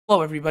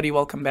Hello everybody,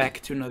 welcome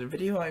back to another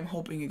video. I'm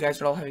hoping you guys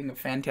are all having a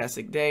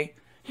fantastic day.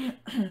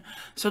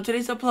 So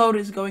today's upload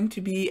is going to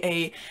be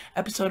a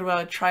episode where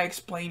I'll try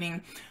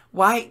explaining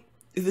why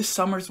this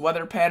summer's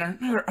weather pattern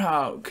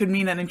could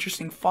mean an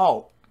interesting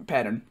fall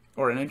pattern,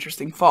 or an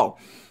interesting fall.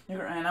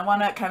 And I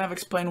want to kind of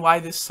explain why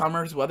this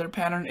summer's weather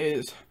pattern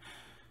is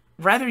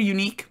rather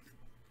unique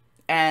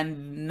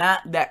and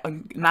not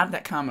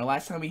that common.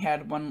 Last time we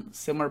had one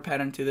similar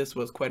pattern to this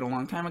was quite a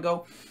long time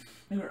ago.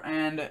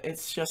 And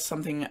it's just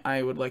something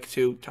I would like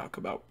to talk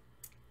about.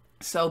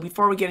 So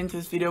before we get into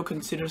this video,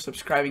 consider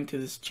subscribing to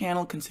this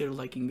channel, consider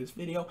liking this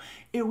video.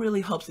 It really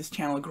helps this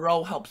channel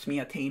grow, helps me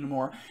attain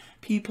more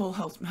people,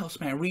 helps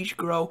my reach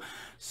grow.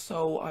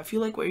 So I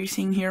feel like what you're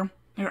seeing here,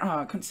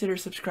 consider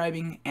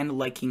subscribing and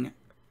liking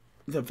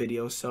the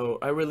video. So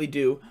I really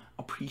do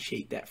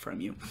appreciate that from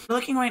you. We're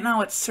looking right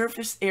now at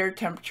surface air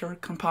temperature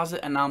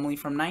composite anomaly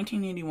from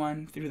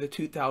 1981 through the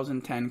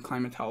 2010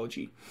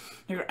 climatology,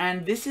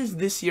 and this is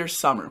this year's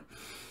summer.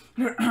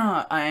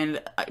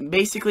 And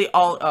basically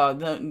all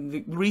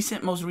the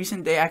most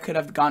recent day I could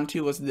have gone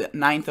to was the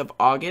 9th of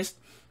August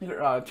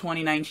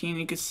 2019.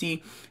 You can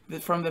see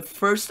that from the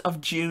 1st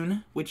of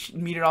June, which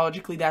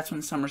meteorologically that's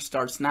when summer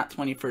starts, not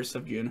 21st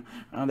of June.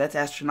 That's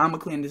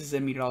astronomically, and this is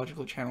a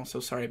meteorological channel, so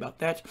sorry about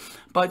that.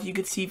 But you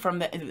could see from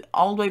the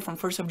all the way from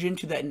 1st of June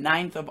to the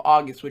 9th of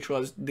August, which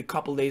was the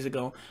couple days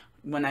ago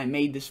when I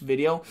made this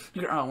video,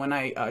 when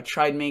I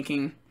tried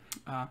making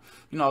I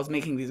was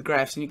making these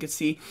graphs, and you could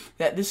see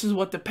that this is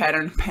what the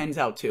pattern pans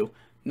out to.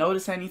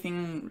 Notice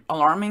anything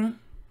alarming?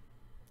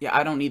 Yeah,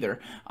 I don't either.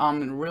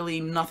 Really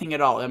nothing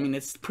at all. I mean,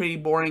 it's pretty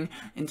boring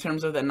in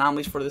terms of the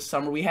anomalies for the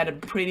summer. We had a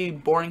pretty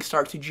boring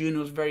start to June. It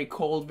was very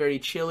cold, very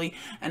chilly,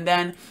 and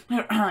then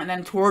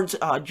towards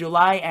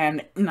July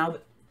and now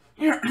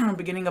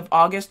beginning of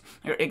August,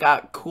 it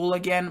got cool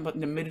again, but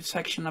the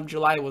midsection of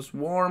July was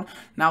warm.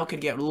 Now it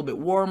could get a little bit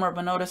warmer,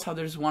 but notice how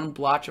there's one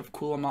blotch of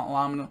cool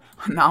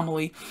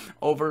anomaly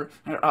over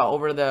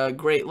the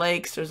Great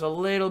Lakes. There's a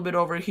little bit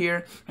over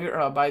here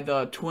by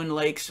the Twin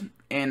Lakes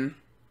in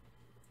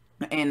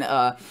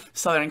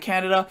southern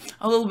Canada,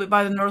 a little bit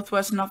by the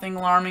northwest, nothing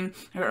alarming.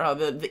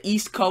 The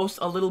east coast,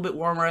 a little bit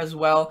warmer as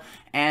well,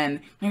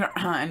 and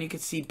you can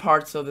see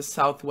parts of the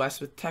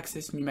southwest with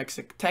Texas, New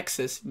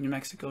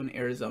Mexico, and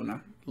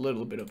Arizona. A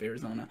little bit of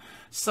Arizona.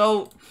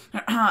 So,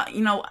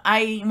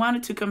 I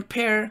wanted to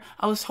compare.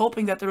 I was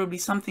hoping that there would be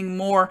something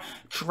more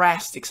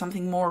drastic,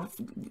 something more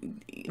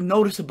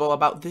noticeable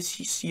about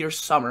this year's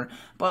summer.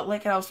 But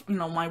like I was,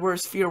 my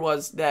worst fear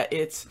was that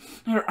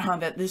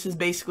this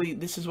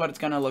is what it's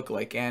gonna look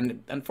like,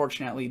 and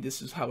unfortunately,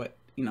 this is how it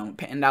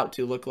panned out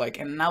to look like.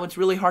 And now it's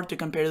really hard to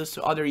compare this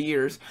to other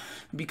years,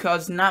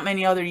 because not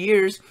many other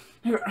years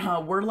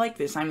were like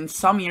this. I mean,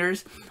 some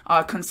years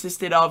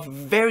consisted of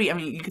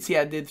you can see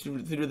I did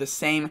through the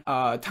same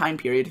time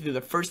period, through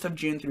the 1st of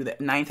June through the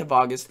 9th of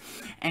August,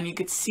 and you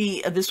could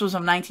see this was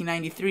of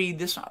 1993.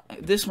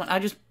 This one I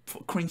just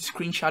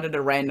screenshotted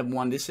a random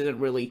one. This isn't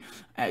really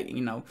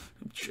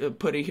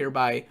put it here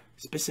by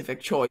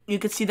specific choice. You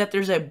could see that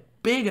there's a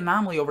big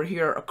anomaly over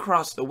here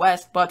across the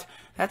west, but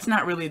that's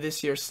not really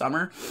this year's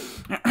summer.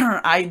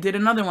 I did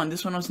another one.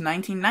 This one was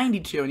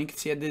 1992, and you can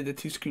see I did the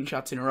 2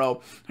 screenshots in a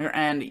row.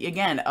 And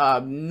again,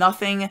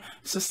 nothing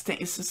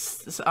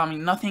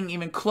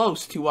even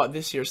close to what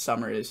this year's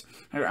summer is.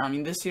 I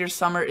mean, this year's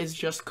summer is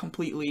just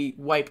completely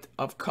wiped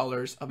of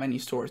colors of any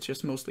sort. It's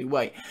just mostly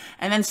white.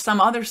 And then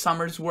some other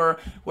summers where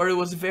it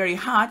was very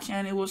hot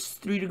and it was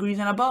 3 degrees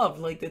and above,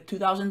 like the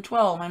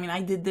 2012. I mean,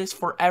 I did this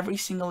for every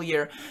single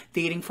year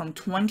dating from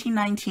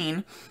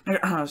 2019,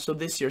 so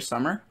this year's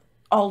summer,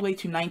 all the way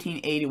to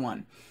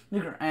 1981.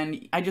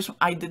 And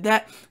I did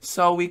that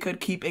so we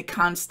could keep a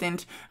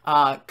constant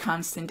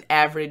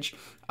average.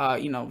 I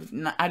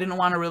didn't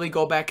want to really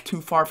go back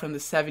too far from the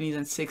 70s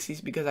and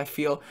 60s, because I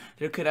feel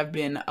there could have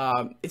been,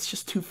 it's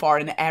just too far,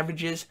 and the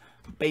averages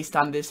based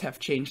on this have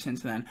changed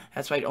since then.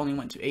 That's why it only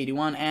went to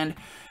 81, and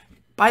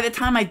by the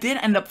time I did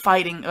end up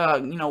fighting,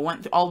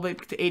 went all the way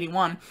to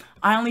 81,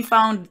 I only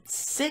found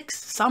 6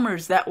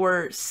 summers that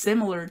were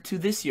similar to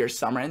this year's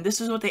summer, and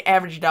this is what they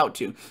averaged out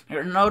to.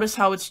 Notice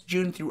how it's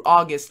June through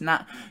August,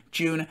 not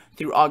June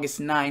through August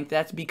 9th.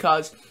 That's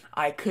because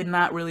I could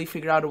not really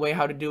figure out a way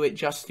how to do it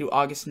just through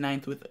August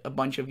 9th with a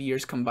bunch of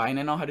years combined.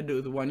 I know how to do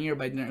it with 1 year,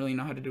 but I didn't really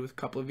know how to do it with a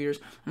couple of years.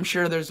 I'm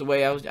sure there's a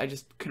way. I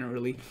just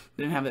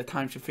didn't have the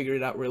time to figure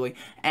it out really.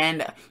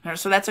 And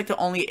so that's like the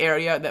only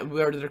area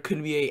where there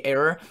could be a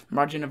error,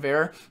 margin of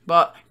error.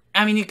 But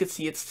I mean, you could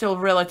see it's still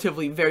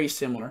relatively very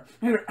similar.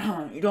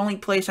 The only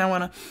place I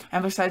want to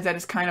emphasize that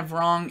is kind of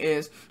wrong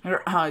is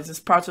this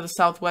parts of the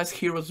southwest.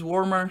 Here was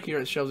warmer. Here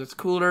it shows it's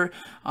cooler.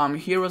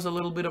 Here was a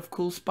little bit of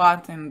cool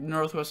spot, and the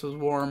northwest was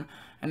warm,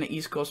 and the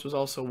east coast was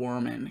also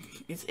warm. And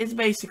it's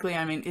basically,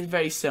 I mean, it's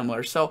very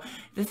similar. So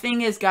the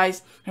thing is,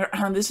 guys,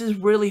 this is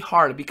really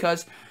hard,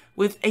 because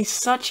with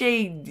such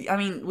a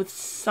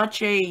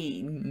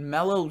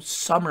mellow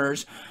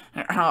summers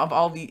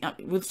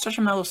with such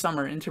a mellow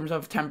summer in terms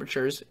of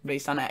temperatures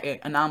based on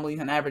anomalies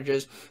and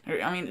averages,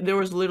 I mean, there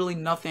was literally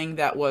nothing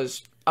that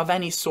was of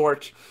any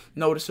sort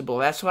noticeable.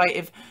 That's why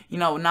if,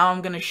 now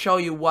I'm going to show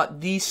you what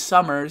these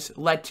summers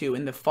led to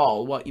in the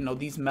fall, what,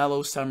 these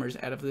mellow summers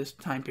out of this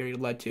time period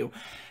led to.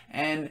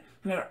 And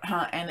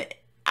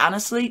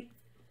honestly,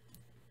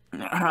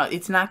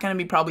 it's not going to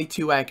be probably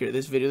too accurate,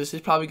 this video. This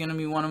is probably going to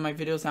be one of my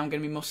videos that I'm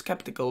going to be most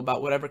skeptical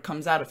about whatever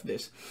comes out of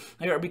this.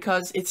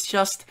 Because it's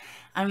just,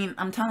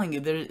 I'm telling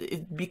you,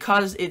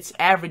 because it's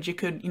average, it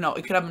could,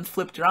 it could have been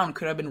flipped around. It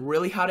could have been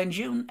really hot in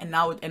June, and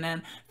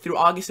then through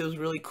August it was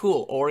really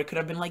cool. Or it could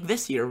have been like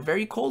this year,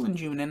 very cold in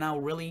June, and now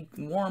really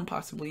warm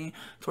possibly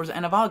towards the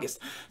end of August.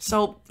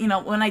 So,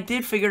 when I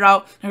did figure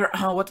out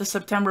what the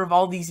September of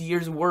all these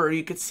years were,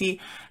 you could see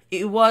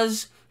it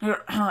was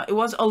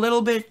a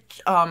little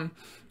bit,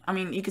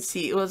 you could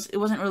see it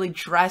wasn't really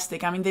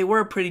drastic. they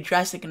were pretty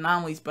drastic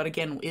anomalies, but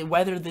again,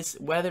 whether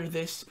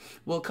this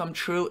will come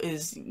true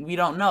is, we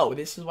don't know.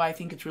 This is why I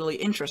think it's really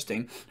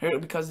interesting,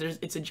 because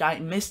it's a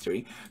giant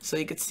mystery. So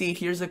you could see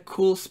here's a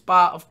cool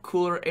spot of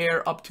cooler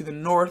air up to the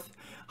north,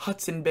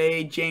 Hudson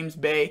Bay, James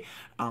Bay,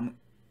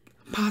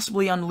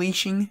 possibly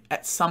unleashing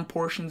at some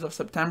portions of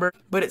September,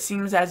 but it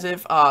seems as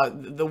if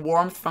the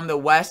warmth from the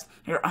west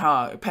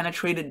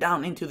penetrated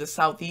down into the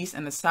southeast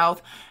and the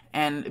south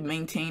and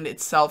maintained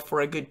itself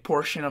for a good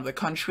portion of the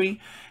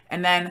country.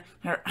 And then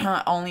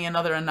only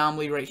another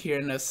anomaly right here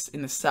in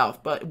the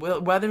south. But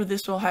whether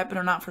this will happen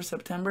or not for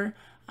September,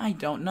 I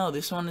don't know.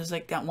 This one is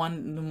like the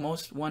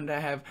one that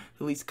I have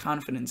the least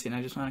confidence in.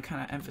 I just want to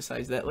kind of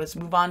emphasize that. Let's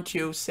move on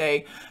to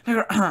say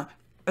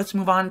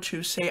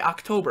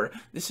October.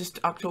 This is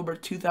October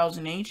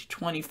 2008,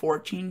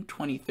 2014,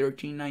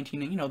 2013,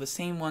 19, the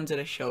same ones that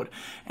I showed.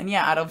 And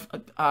yeah, out of,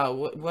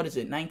 what is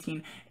it,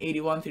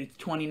 1981 through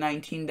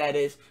 2019, that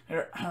is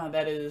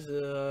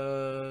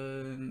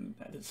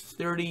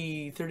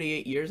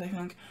 38 years, I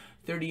think.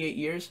 38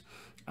 years.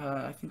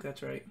 I think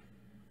that's right.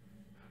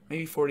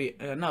 Maybe 40,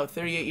 no,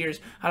 38 years.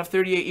 Out of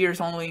 38 years,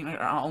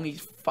 only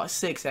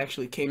 6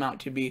 actually came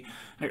out to be,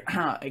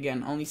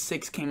 again, only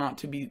 6 came out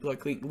to be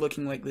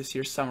looking like this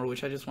year's summer,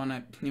 which I just want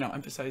to,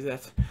 emphasize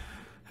that.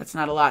 That's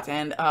not a lot.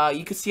 And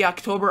you can see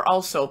October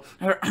also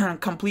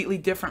completely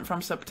different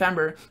from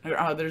September.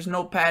 There's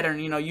no pattern.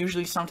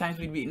 Usually sometimes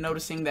we'd be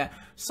noticing that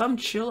some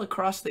chill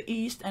across the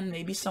east and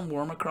maybe some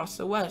warm across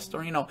the west,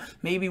 or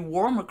maybe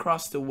warm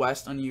across the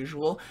west,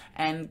 unusual,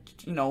 and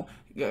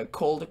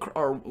cold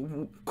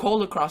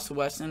across the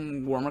west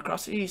and warm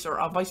across the east, or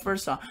vice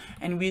versa.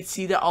 And we'd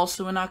see that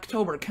also in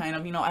October, kind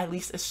of, at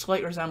least a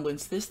slight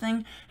resemblance. This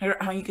thing,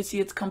 you can see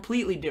it's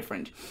completely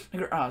different.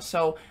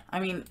 So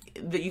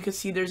you can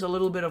see there's a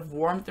little bit of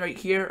warmth right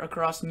here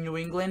across New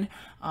England.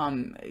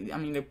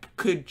 A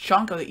good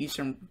chunk of the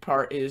eastern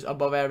part is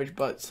above average,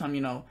 but some,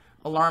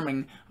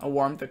 alarming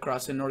warmth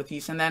across the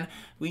northeast, and then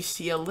we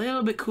see a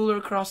little bit cooler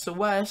across the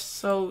west.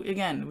 So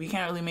again, we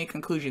can't really make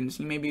conclusions.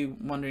 You may be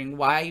wondering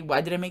why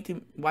did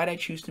I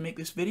choose to make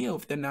this video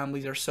if the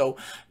anomalies are so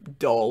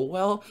dull?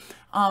 Well,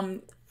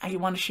 I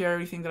want to share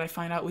everything that I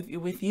find out with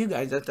you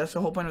guys. That's the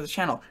whole point of the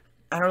channel.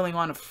 I don't really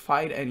want to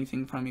fight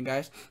anything from you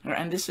guys.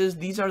 And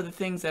these are the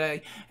things that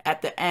I,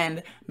 at the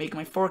end, make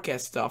my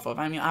forecast stuff of.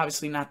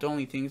 Obviously not the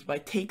only things, but I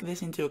take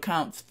this into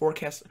account,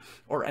 forecasts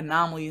or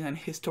anomalies and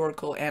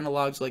historical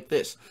analogs like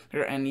this.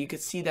 And you can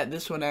see that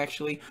this one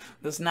actually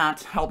does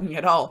not help me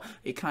at all.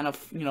 It kind of,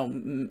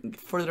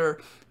 further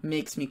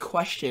makes me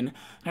question,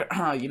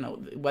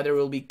 whether it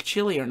will be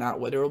chilly or not,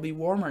 whether it will be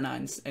warm or not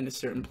in a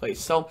certain place.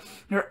 So,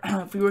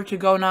 if we were to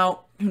go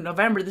now,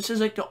 November, this is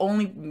like the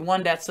only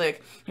one that's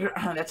like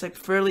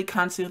fairly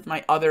constant with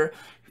my other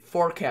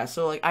forecast.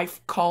 So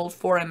I've called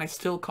for, and I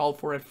still called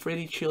for, a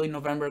pretty chilly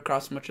November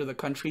across much of the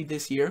country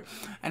this year,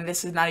 and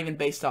this is not even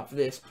based off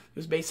this. It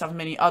was based off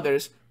many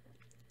others.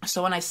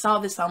 So when I saw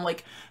this, I'm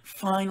like,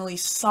 finally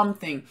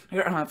something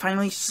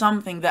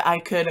that I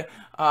could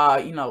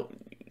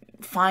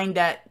find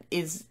that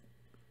is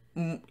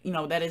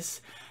that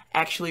is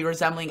actually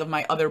resembling of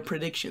my other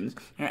predictions.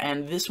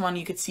 And this one,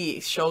 you could see,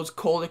 it shows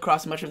cold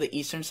across much of the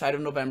eastern side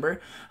of November.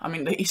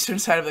 The eastern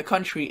side of the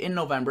country in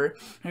November.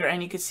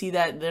 And you can see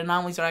that the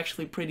anomalies are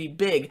actually pretty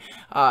big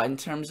in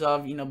terms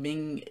of,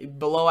 being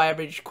below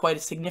average quite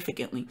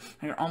significantly.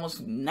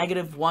 Almost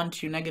 -1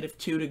 to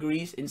 -2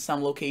 degrees in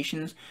some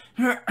locations.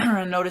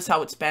 Notice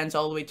how it spans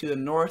all the way to the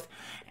north.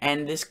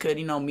 And this could,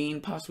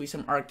 mean possibly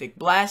some Arctic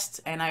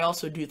blasts. And I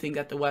also do think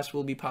that the west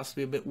will be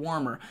possibly a bit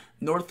warmer.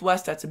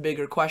 Northwest, that's a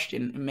bigger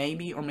question.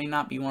 Maybe or may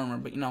not be warmer,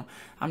 but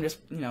I'm just,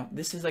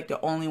 this is like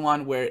the only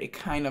one where it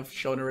kind of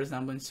showed a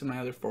resemblance to my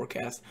other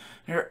forecast.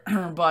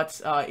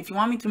 But if you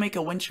want me to make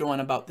a winter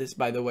one about this,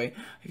 by the way,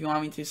 if you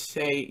want me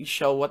to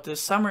show what the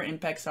summer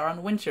impacts are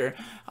on winter,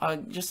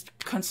 just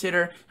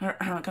consider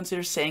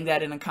saying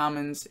that in the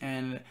comments.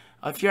 And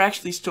if you're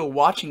actually still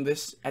watching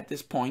this at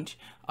this point,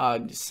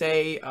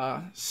 say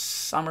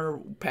summer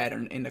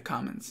pattern in the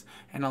comments,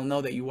 and I'll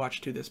know that you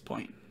watched to this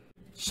point.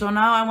 So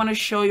now I want to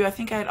show you, I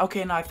think I had,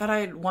 okay, no, I thought I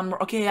had one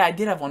more, okay, yeah, I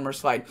did have one more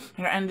slide.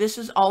 And this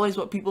is always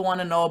what people want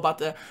to know about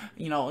the,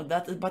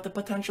 about the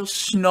potential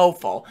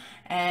snowfall.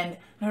 And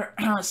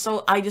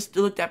so I just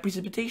looked at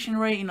precipitation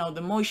rate,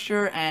 the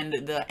moisture and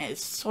the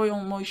soil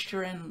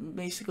moisture and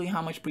basically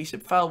how much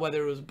precip fell,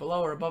 whether it was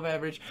below or above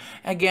average.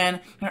 Again,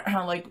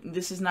 like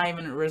this is not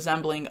even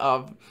resembling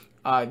of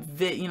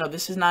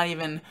this is not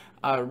even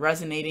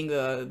resonating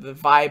the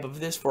vibe of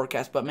this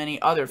forecast, but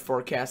many other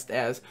forecasts,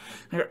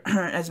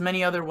 as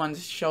many other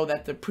ones show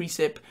that the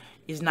precip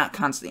is not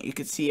constant. You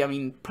could see, I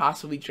mean,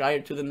 possibly drier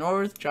to the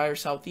north, drier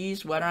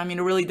southeast, wetter. I mean,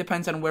 it really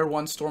depends on where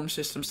one storm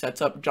system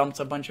sets up, jumps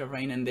a bunch of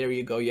rain, and there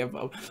you go. You have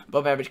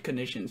above average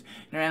conditions.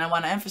 And I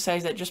want to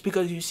emphasize that just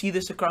because you see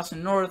this across the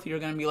north, you're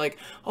going to be like,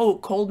 oh,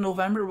 cold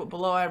November, but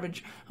below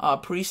average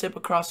precip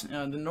across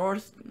the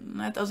north,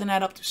 that doesn't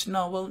add up to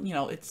snow.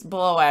 Well, it's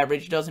below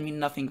average. Doesn't mean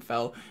nothing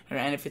fell.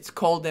 And if it's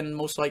cold, then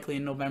most likely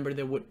in November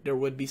there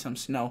would be some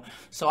snow.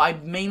 So I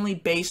mainly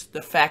based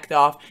the fact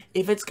off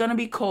if it's going to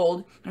be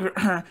cold,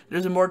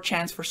 there's a more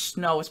chance for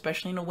snow,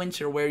 especially in the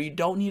winter where you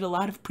don't need a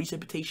lot of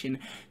precipitation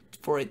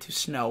for it to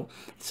snow.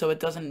 So it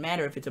doesn't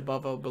matter if it's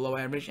above or below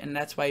average, and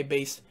that's why I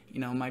base,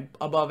 my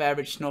above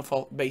average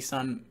snowfall based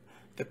on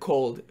the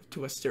cold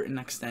to a certain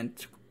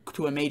extent,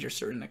 to a major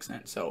certain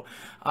extent. So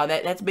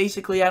that's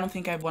basically, I don't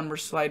think I have one more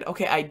slide.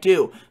 Okay, I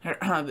do.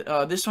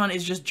 This one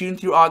is just June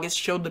through August,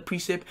 showed the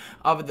precip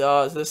of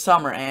the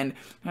summer, and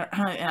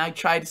I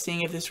tried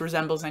seeing if this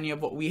resembles any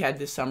of what we had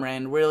this summer,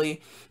 and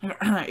really,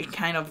 it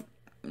kind of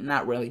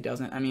not really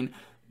doesn't. I mean,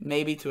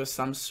 maybe to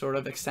some sort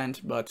of extent,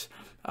 but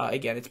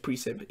again, it's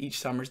precip. Each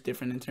summer is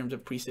different in terms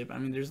of precip. I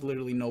mean, there's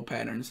literally no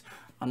patterns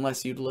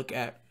unless you'd look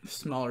at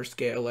smaller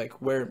scale, like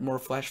where more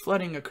flash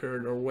flooding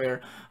occurred, or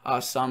where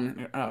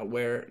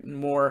where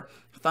more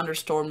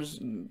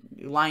thunderstorms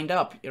lined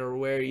up, or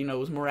where it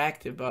was more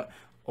active. But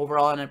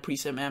overall, on a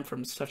precip map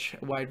from such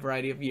a wide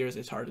variety of years,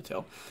 it's hard to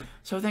tell.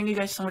 So thank you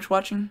guys so much for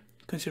watching.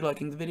 Consider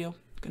liking the video.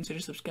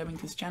 Consider subscribing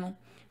to this channel.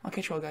 I'll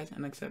catch you all guys in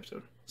the next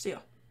episode. See ya.